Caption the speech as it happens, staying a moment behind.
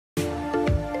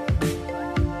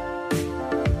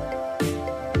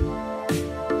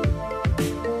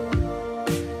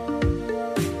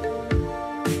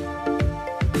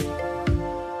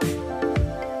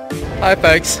Hi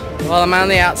folks, well I'm on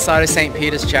the outside of St.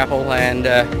 Peter's Chapel, and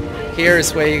here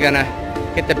is where you're gonna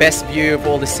get the best view of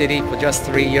all the city for just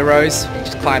 €3. You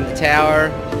just climb the tower.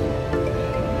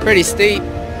 Pretty steep,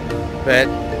 but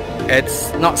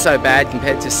it's not so bad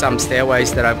compared to some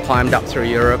stairways that I've climbed up through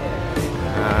Europe.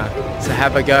 So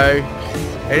have a go.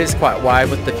 It is quite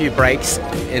wide with a few breaks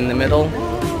in the middle,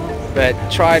 but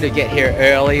try to get here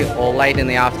early or late in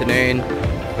the afternoon,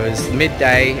 because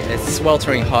midday it's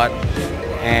sweltering hot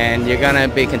and you're going to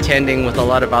be contending with a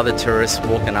lot of other tourists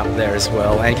walking up there as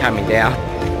well and coming down.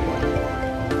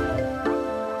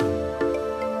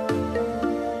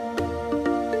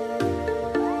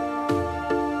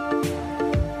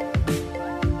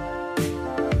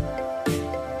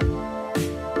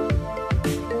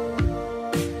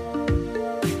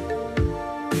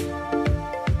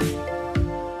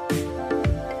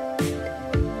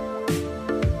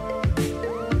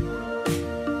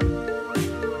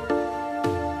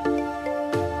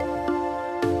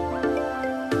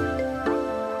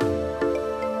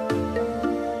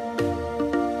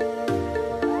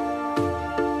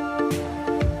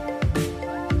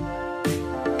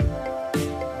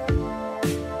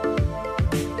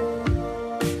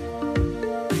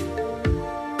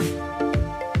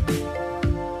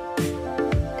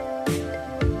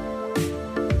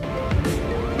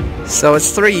 So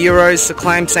it's €3 to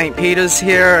climb St. Peter's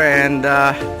here, and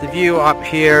the view up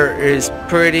here is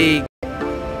pretty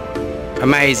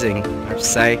amazing, I have to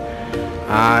say.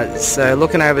 So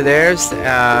looking over there is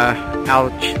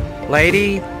Our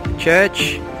Lady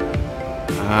Church.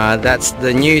 That's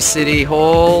the new City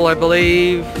Hall, I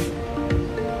believe.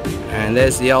 And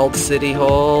there's the old City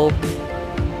Hall.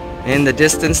 In the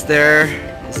distance there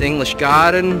is the English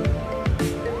Garden.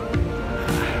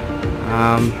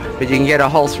 But you can get a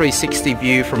whole 360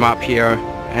 view from up here,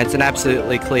 and it's an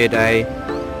absolutely clear day.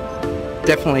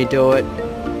 Definitely do it.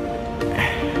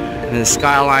 And the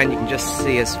skyline you can just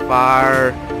see as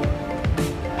far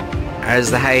as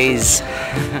the haze.